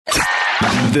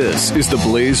This is the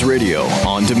Blaze Radio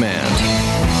on demand.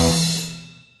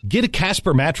 Get a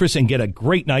Casper mattress and get a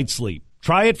great night's sleep.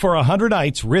 Try it for 100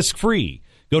 nights risk-free.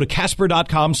 Go to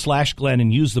Casper.com/Glenn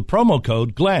and use the promo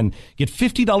code Glenn. Get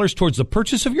 $50 towards the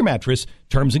purchase of your mattress.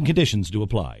 Terms and conditions do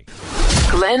apply.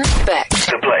 Glenn Beck.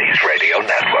 The Blaze Radio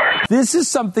Network. This is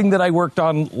something that I worked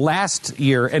on last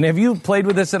year. And have you played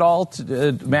with this at all,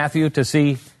 Matthew, to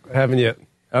see? I haven't yet.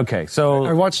 Okay, so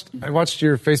I watched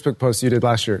your Facebook post you did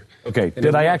last year. Okay,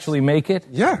 did I actually make it?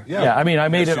 Yeah. I mean, I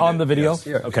made it on the video. Yes,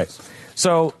 yeah. Okay,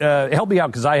 so help me out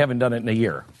because I haven't done it in a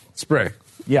year. Spray.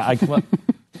 Yeah,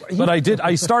 but I did.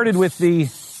 I started with the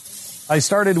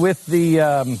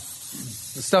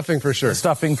stuffing for sure.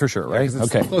 Stuffing for sure, right? It's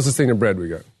the closest thing to bread we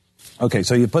got. Okay,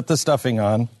 so you put the stuffing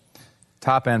on.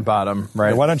 Top and bottom,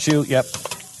 right? Okay, why don't you, yep.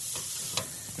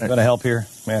 I'm going to help here,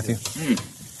 Matthew.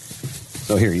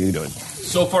 So here, you do it.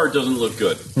 So far, it doesn't look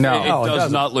good. No. It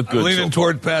does not look good. I'm leaning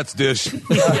toward Pat's dish.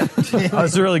 Oh,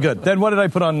 this is really good. Then what did I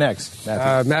put on next,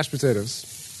 Matthew? Mashed potatoes.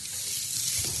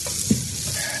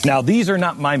 Now, these are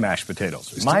not my mashed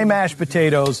potatoes. My mashed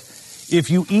potatoes, if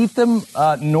you eat them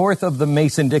north of the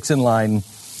Mason-Dixon line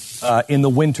in the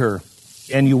winter,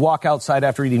 and you walk outside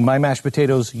after eating my mashed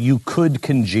potatoes, you could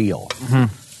congeal.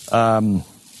 Mm-hmm.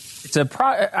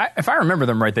 If I remember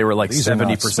them right, they were like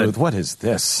 70%. What is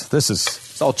this?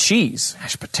 It's all cheese.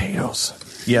 Mashed potatoes.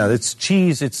 Yeah, it's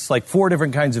cheese. It's like 4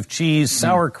 different kinds of cheese,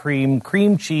 sour cream,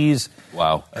 cream cheese.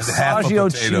 Wow. Pistacho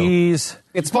cheese.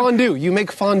 It's fondue. You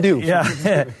make fondue.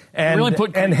 Yeah. And, really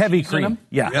put and heavy in cream. them?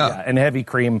 Yeah, and heavy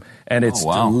cream, and it's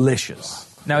delicious.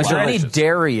 Now, is there any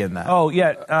dairy in that? Oh,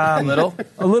 yeah. A little?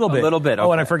 A little bit. A little bit,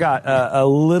 Oh, and I okay. forgot, a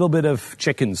little bit of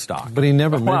chicken stock. But he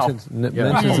never mentions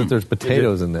that there's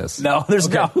potatoes in this. No, there's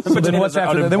no. So then what's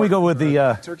after that? Then we go with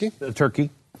the turkey. The turkey.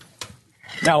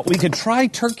 Now, we could try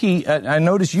turkey. I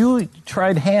noticed you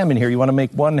tried ham in here. You want to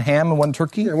make one ham and one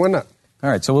turkey? Yeah, why not? All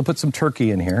right, so we'll put some turkey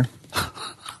in here.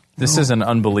 This is an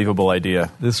unbelievable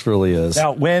idea. This really is.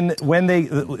 Now,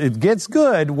 it gets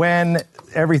good when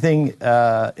everything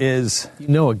is... You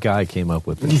know a guy came up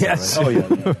with this. Yes. Right? Oh,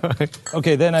 yeah.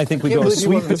 Okay, then I think we go with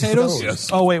sweet potatoes. Yes.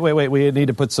 Oh, wait. We need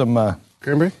to put some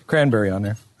cranberry on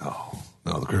there.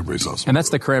 No, the cranberry sauce. And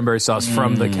that's the cranberry sauce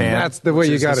from the can. That's the way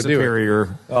you got to do it.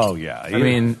 Superior. Oh, yeah. I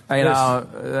mean, What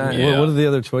are the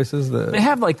other choices? They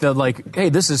have hey,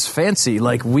 this is fancy.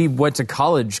 Like, we went to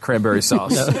college cranberry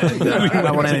sauce. I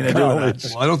don't want anything to do with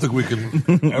that. Well, I don't think we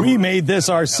can. We made this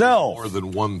ourselves. More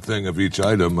than one thing of each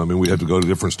item. I mean, we have to go to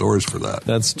different stores for that.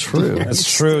 That's true.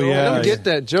 That's true, yeah. I don't get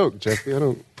that joke, Jeffy. I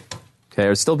don't. Okay,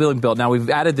 it's still being built. Now, we've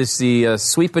added the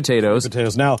sweet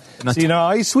potatoes. Now,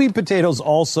 sweet potatoes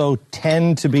also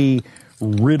tend to be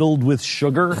riddled with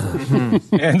sugar.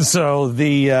 And so no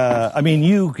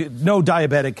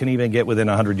diabetic can even get within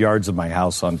 100 yards of my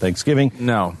house on Thanksgiving.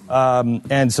 No.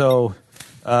 And so,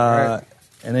 and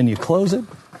then you close it.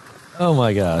 Oh,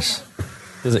 my gosh.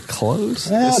 Does it close?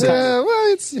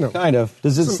 It's, Kind of.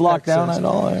 Does it lock down at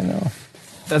all? I don't know.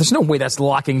 There's no way that's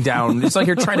locking down. It's like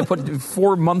you're trying to put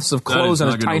 4 months of clothes in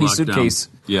a tiny suitcase.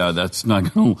 Down. Yeah, that's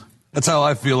not going to... That's how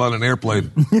I feel on an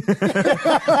airplane.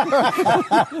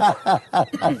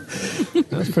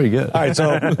 That's pretty good. All right,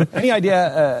 so any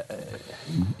idea?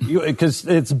 Because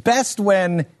it's best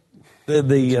when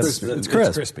it's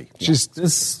crispy.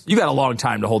 You got a long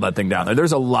time to hold that thing down there.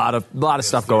 There's a lot of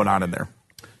stuff going on in there.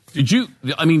 Do you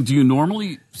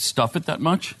normally stuff it that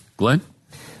much, Glenn?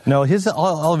 No,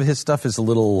 all of his stuff is a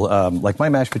little like my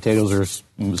mashed potatoes are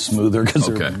smoother because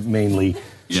they're mainly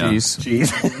cheese,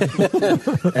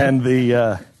 and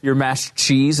your mashed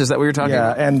cheese, is that what you're talking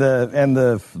about? Yeah, and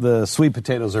the sweet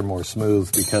potatoes are more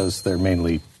smooth because they're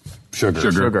mainly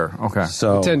sugar. Okay.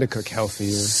 So I tend to cook healthier.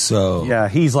 So yeah,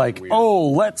 he's like,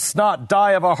 let's not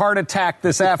die of a heart attack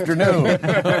this afternoon.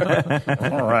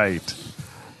 All right.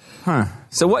 Huh.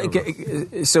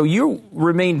 So you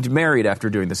remained married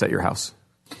after doing this at your house?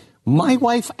 My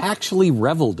wife actually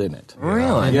reveled in it.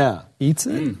 Really? Yeah. Eats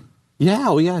it?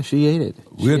 Yeah, she ate it.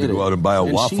 We had to go out and buy a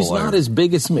waffle she's iron. not as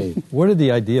big as me. Where did the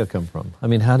idea come from? I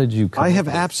mean, how did you come I have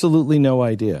absolutely no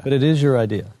idea. But it is your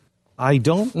idea. I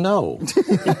don't know.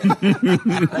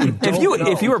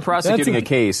 If you were prosecuting a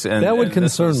case, and that would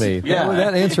concern me. Yeah,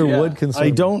 that answer would concern me.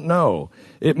 I don't know.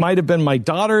 It might have been my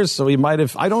daughter's, so he might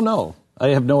have. I don't know. I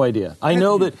have no idea. I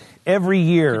know that every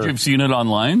year. Could you have seen it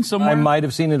online somewhere? I might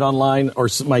have seen it online, or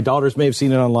my daughters may have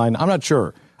seen it online. I'm not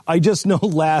sure. I just know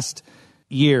last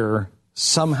year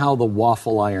somehow the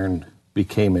waffle iron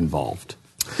became involved.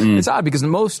 It's odd because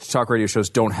most talk radio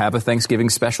shows don't have a Thanksgiving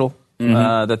special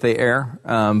that they air.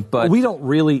 But we don't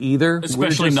really either.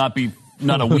 Especially not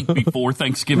a week before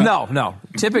Thanksgiving. No.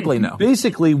 Typically, no.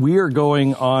 Basically, we are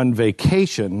going on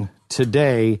vacation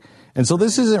today. And so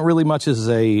this isn't really much of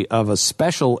a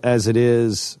special as it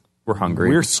is. We're hungry.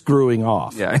 We're screwing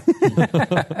off. Yeah.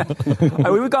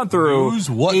 We've gone through News?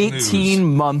 What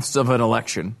 18 months of an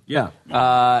election. Yeah.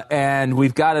 And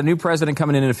we've got a new president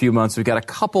coming in a few months. We've got a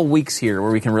couple weeks here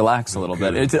where we can relax a little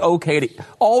bit. It's okay to.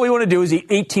 All we want to do is eat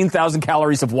 18,000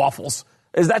 calories of waffles.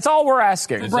 That's all we're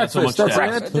asking. Is that so much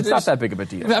breakfast? It's not that big of a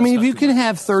deal. I mean, if you can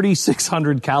have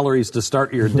 3,600 calories to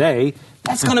start your day,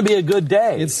 that's going to be a good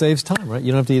day. It saves time, right?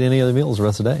 You don't have to eat any other meals the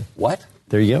rest of the day. What?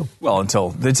 There you go. Well,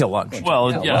 until lunch.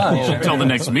 Well, yeah, until the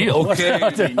next meal. Okay.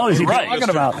 What the hell is he talking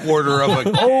about? Quarter of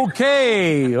a.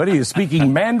 Okay. What are you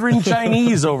speaking Mandarin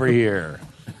Chinese over here?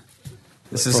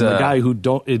 This is From the guy who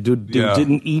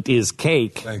didn't eat his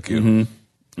cake. Thank you.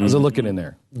 How's it looking in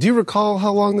there? Do you recall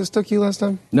how long this took you last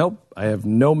time? Nope. I have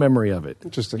no memory of it.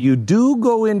 Interesting. You do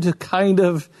go into kind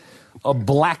of a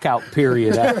blackout period.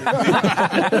 Is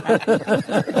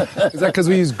that because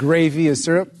we use gravy as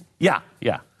syrup? Yeah.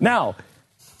 Now,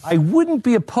 I wouldn't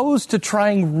be opposed to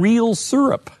trying real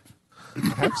syrup.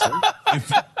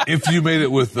 If you made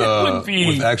it with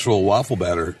actual waffle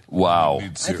batter. Wow. You'd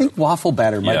need I syrup. think waffle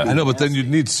batter might be. I know, but then you'd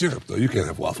need syrup, though. You can't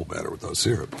have waffle batter without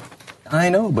syrup. I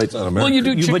know, but Well, you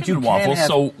do chicken and waffles,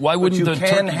 so why wouldn't the you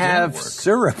can turkey have work?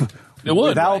 syrup It would,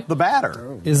 without right? the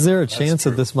batter? Is there a chance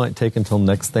that this might take until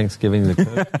next Thanksgiving to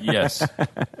cook? Yes.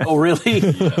 Oh, really?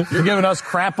 You're giving us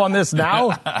crap on this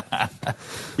now?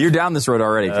 You're down this road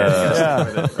already,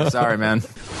 Kenny. Sorry, man.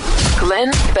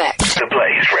 Glenn Beck. The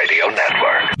Blaze Radio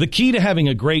Network. The key to having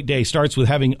a great day starts with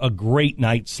having a great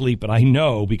night's sleep, and I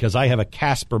know because I have a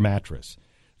Casper mattress.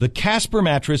 The Casper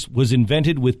mattress was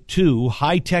invented with 2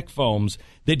 high-tech foams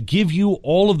that give you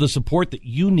all of the support that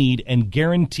you need and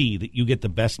guarantee that you get the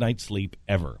best night's sleep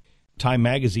ever. Time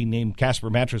magazine named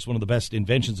Casper mattress one of the best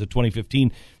inventions of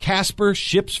 2015. Casper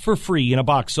ships for free in a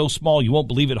box so small you won't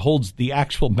believe it holds the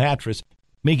actual mattress,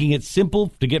 making it simple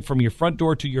to get from your front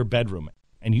door to your bedroom.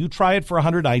 And you try it for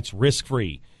 100 nights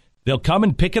risk-free. They'll come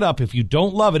and pick it up if you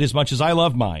don't love it as much as I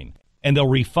love mine, and they'll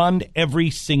refund every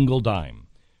single dime.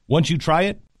 Once you try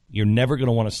it, you're never going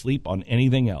to want to sleep on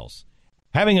anything else.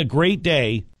 Having a great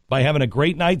day by having a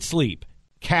great night's sleep.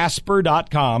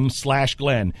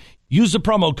 Casper.com/Glenn. Use the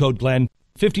promo code Glenn.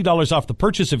 $50 off the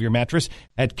purchase of your mattress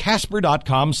at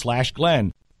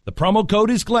Casper.com/Glenn. The promo code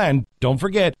is Glenn. Don't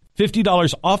forget,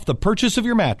 $50 off the purchase of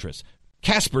your mattress.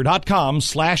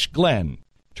 Casper.com/Glenn.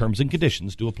 Terms and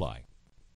conditions do apply.